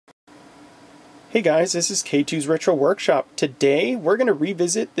Hey guys, this is K2's Retro Workshop. Today we're going to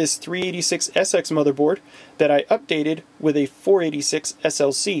revisit this 386SX motherboard that I updated with a 486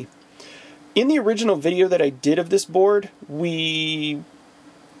 SLC. In the original video that I did of this board, we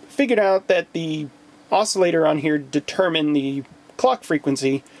figured out that the oscillator on here determined the clock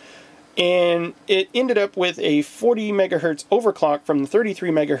frequency, and it ended up with a 40 megahertz overclock from the 33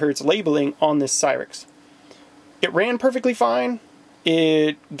 megahertz labeling on this Cyrix. It ran perfectly fine.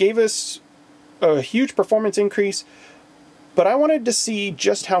 It gave us a huge performance increase, but I wanted to see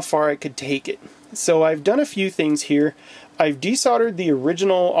just how far I could take it. So I've done a few things here. I've desoldered the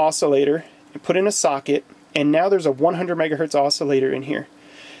original oscillator and put in a socket, and now there's a 100 megahertz oscillator in here.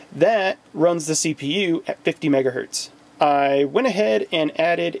 That runs the CPU at 50 megahertz. I went ahead and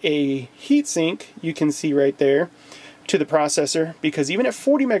added a heatsink, you can see right there, to the processor, because even at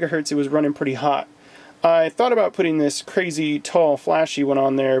 40 megahertz it was running pretty hot. I thought about putting this crazy tall flashy one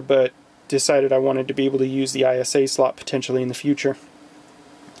on there, but decided I wanted to be able to use the ISA slot potentially in the future.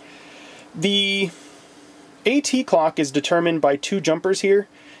 The AT clock is determined by two jumpers here,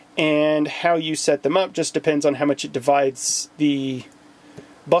 and how you set them up just depends on how much it divides the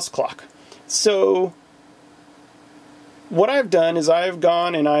bus clock. So what I've done is I've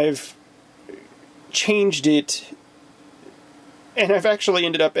gone and I've changed it, and I've actually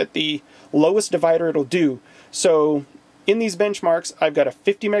ended up at the lowest divider it'll do. So in these benchmarks, I've got a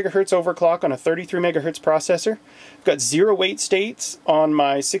 50 megahertz overclock on a 33 megahertz processor. I've got 0 wait states on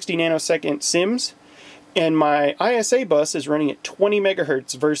my 60 nanosecond sims, and my ISA bus is running at 20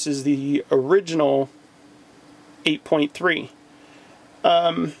 megahertz versus the original 8.3.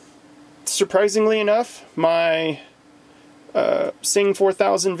 Surprisingly enough, my Sing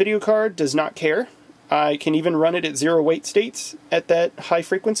 4000 video card does not care. I can even run it at 0 wait states at that high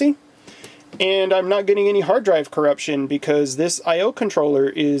frequency. And I'm not getting any hard drive corruption because this I/O controller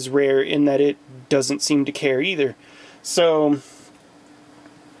is rare in that it doesn't seem to care either. So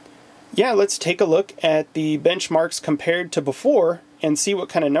yeah, let's take a look at the benchmarks compared to before and see what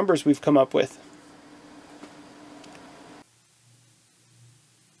kind of numbers we've come up with.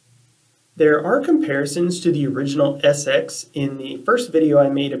 There are comparisons to the original SX in the first video I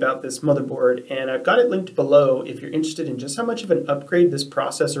made about this motherboard, and I've got it linked below if you're interested in just how much of an upgrade this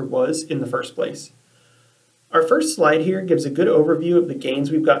processor was in the first place. Our first slide here gives a good overview of the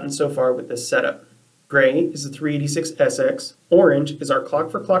gains we've gotten so far with this setup. Gray is the 386SX, orange is our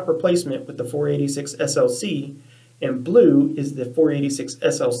clock-for-clock replacement with the 486 SLC, and blue is the 486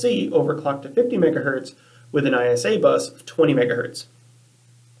 SLC overclocked to 50 MHz with an ISA bus of 20 MHz.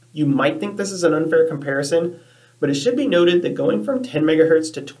 You might think this is an unfair comparison, but it should be noted that going from 10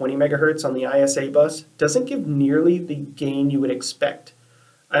 MHz to 20 MHz on the ISA bus doesn't give nearly the gain you would expect.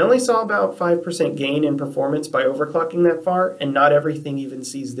 I only saw about 5% gain in performance by overclocking that far, and not everything even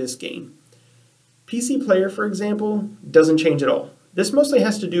sees this gain. PCPlayer, for example, doesn't change at all. This mostly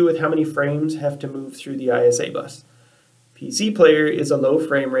has to do with how many frames have to move through the ISA bus. PCPlayer is a low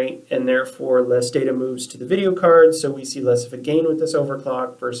frame rate, and therefore less data moves to the video card, so we see less of a gain with this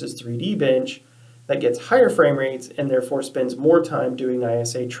overclock versus 3D Bench that gets higher frame rates and therefore spends more time doing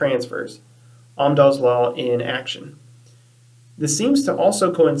ISA transfers. Amdahl's law in action. This seems to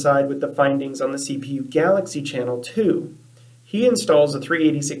also coincide with the findings on the CPU Galaxy channel too. He installs a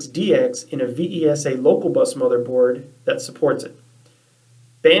 386DX in a VESA local bus motherboard that supports it.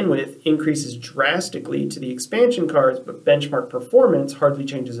 Bandwidth increases drastically to the expansion cards, but benchmark performance hardly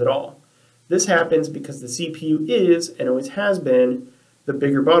changes at all. This happens because the CPU is, and always has been, the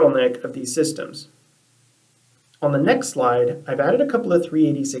bigger bottleneck of these systems. On the next slide, I've added a couple of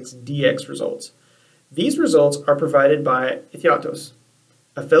 386DX results. These results are provided by Ithiatos,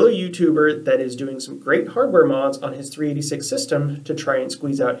 a fellow YouTuber that is doing some great hardware mods on his 386 system to try and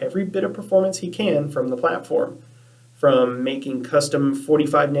squeeze out every bit of performance he can from the platform. From making custom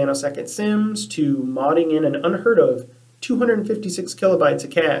 45 nanosecond sims to modding in an unheard of 256 kilobytes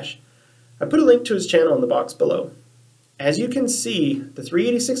of cache. I put a link to his channel in the box below. As you can see, the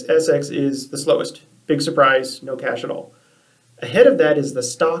 386SX is the slowest. Big surprise, no cache at all. Ahead of that is the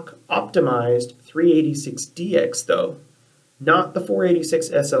stock optimized 386DX though, not the 486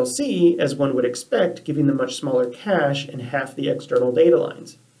 SLC as one would expect, giving the much smaller cache and half the external data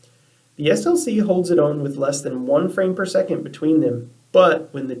lines. The SLC holds its own with less than 1 frame per second between them,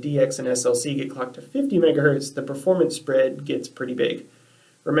 but when the DX and SLC get clocked to 50 MHz, the performance spread gets pretty big.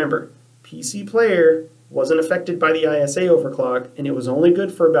 Remember, PCPlayer wasn't affected by the ISA overclock, and it was only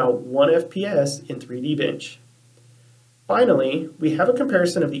good for about 1 FPS in 3D Bench. Finally, we have a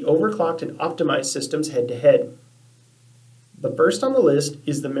comparison of the overclocked and optimized systems head-to-head. The first on the list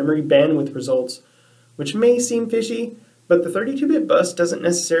is the memory bandwidth results, which may seem fishy, But the 32-bit bus doesn't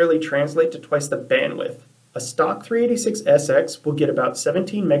necessarily translate to twice the bandwidth. A stock 386SX will get about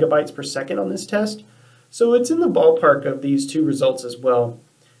 17 megabytes per second on this test, so it's in the ballpark of these two results as well.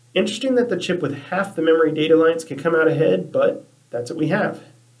 Interesting that the chip with half the memory data lines can come out ahead, but that's what we have.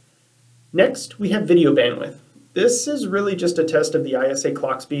 Next, we have video bandwidth. This is really just a test of the ISA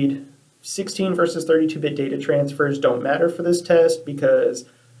clock speed. 16 versus 32-bit data transfers don't matter for this test because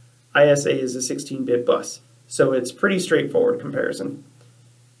ISA is a 16-bit bus, so it's pretty straightforward comparison.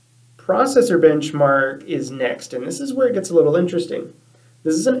 Processor benchmark is next, and this is where it gets a little interesting.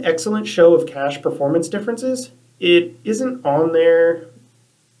 This is an excellent show of cache performance differences. It isn't on there,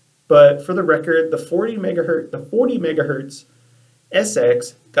 but for the record, the 40 megahertz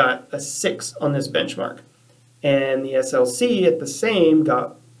SX got a 6 on this benchmark, and the SLC at the same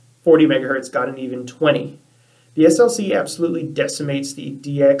 40 megahertz got an even 20. The SLC absolutely decimates the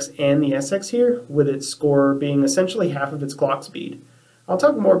DX and the SX here, with its score being essentially half of its clock speed. I'll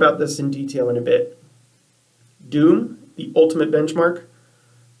talk more about this in detail in a bit. Doom, the ultimate benchmark.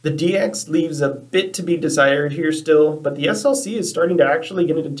 The DX leaves a bit to be desired here still, but the SLC is starting to actually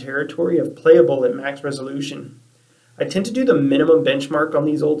get into territory of playable at max resolution. I tend to do the minimum benchmark on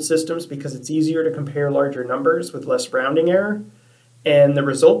these old systems because it's easier to compare larger numbers with less rounding error, and the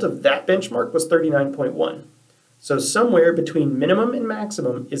result of that benchmark was 39.1. So somewhere between minimum and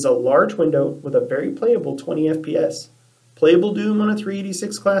maximum is a large window with a very playable 20 FPS. Playable Doom on a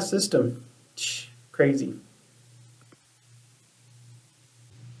 386 class system. Crazy.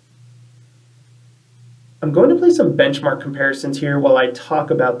 I'm going to play some benchmark comparisons here while I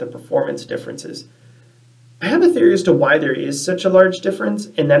talk about the performance differences. I have a theory as to why there is such a large difference,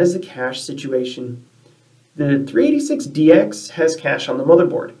 and that is the cache situation. The 386DX has cache on the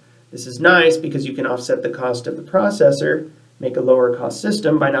motherboard. This is nice because you can offset the cost of the processor, make a lower cost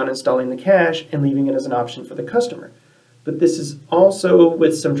system by not installing the cache and leaving it as an option for the customer. But this is also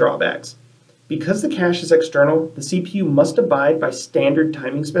with some drawbacks. Because the cache is external, the CPU must abide by standard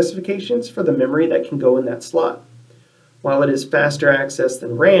timing specifications for the memory that can go in that slot. While it is faster access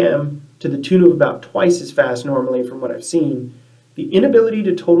than RAM, to the tune of about twice as fast normally from what I've seen, the inability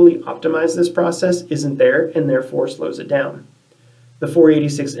to totally optimize this process isn't there and therefore slows it down. The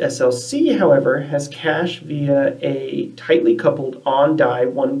 486SLC, however, has cache via a tightly coupled on-die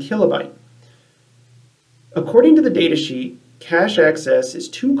 1 kilobyte. According to the datasheet, cache access is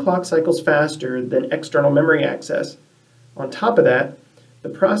 2 clock cycles faster than external memory access. On top of that, the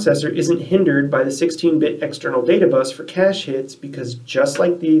processor isn't hindered by the 16-bit external data bus for cache hits because just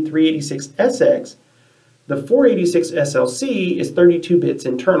like the 386SX, the 486SLC is 32 bits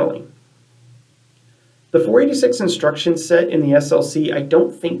internally. The 486 instruction set in the SLC I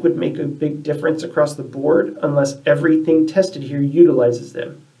don't think would make a big difference across the board unless everything tested here utilizes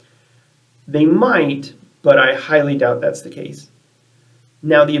them. They might, but I highly doubt that's the case.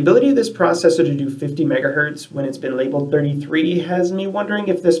 Now, the ability of this processor to do 50 megahertz when it's been labeled 33 has me wondering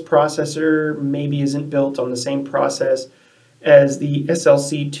if this processor maybe isn't built on the same process as the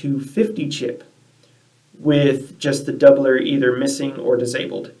SLC250 chip, with just the doubler either missing or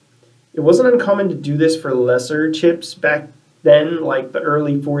disabled. It wasn't uncommon to do this for lesser chips back then, like the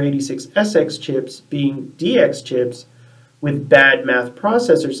early 486SX chips being DX chips with bad math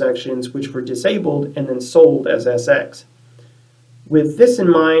processor sections which were disabled and then sold as SX. With this in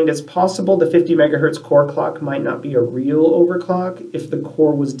mind, it's possible the 50 megahertz core clock might not be a real overclock if the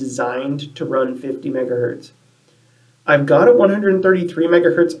core was designed to run 50 megahertz. I've got a 133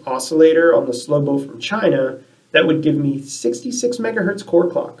 megahertz oscillator on the Slobo from China that would give me 66 megahertz core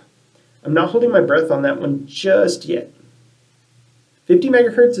clock. I'm not holding my breath on that one just yet. 50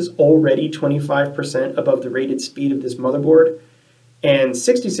 megahertz is already 25% above the rated speed of this motherboard, and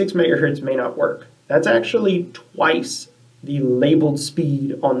 66 megahertz may not work. That's actually twice the labeled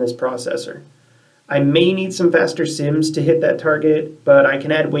speed on this processor. I may need some faster sims to hit that target, but I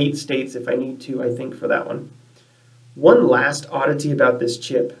can add wait states if I need to, I think, for that one. One last oddity about this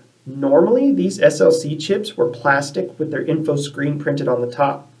chip. Normally, these SLC chips were plastic with their info screen printed on the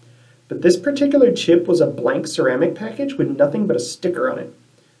top, but this particular chip was a blank ceramic package with nothing but a sticker on it.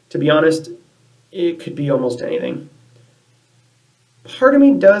 To be honest, it could be almost anything. Part of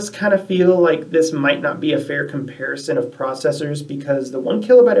me does kind of feel like this might not be a fair comparison of processors because the 1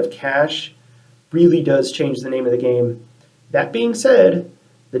 kilobyte of cache really does change the name of the game. That being said,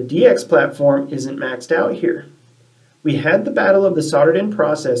 the DX platform isn't maxed out here. We had the battle of the soldered-in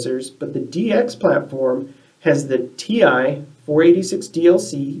processors, but the DX platform has the TI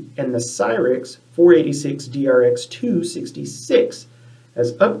 486DLC and the Cyrix 486DRX266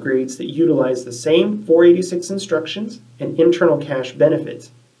 as upgrades that utilize the same 486 instructions and internal cache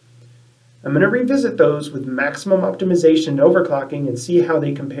benefits. I'm going to revisit those with maximum optimization and overclocking and see how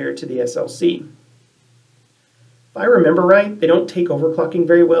they compare to the SLC. If I remember right, they don't take overclocking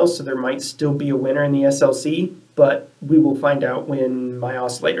very well, so there might still be a winner in the SLC, but we will find out when my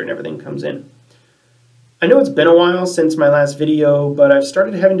oscillator and everything comes in. I know it's been a while since my last video, but I've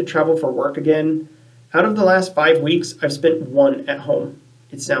started having to travel for work again. Out of the last 5 weeks, I've spent 1 at home.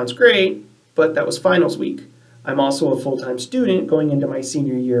 It sounds great, but that was finals week. I'm also a full-time student going into my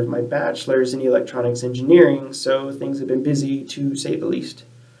senior year of my bachelor's in electronics engineering, so things have been busy to say the least.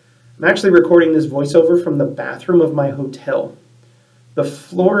 I'm actually recording this voiceover from the bathroom of my hotel. The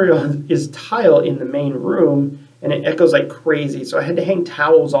floor is tile in the main room, and it echoes like crazy, so I had to hang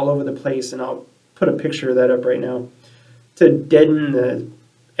towels all over the place, and I'll put a picture of that up right now to deaden the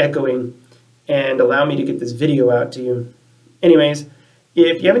echoing and allow me to get this video out to you. Anyways,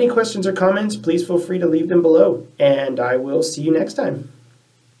 if you have any questions or comments, please feel free to leave them below, and I will see you next time.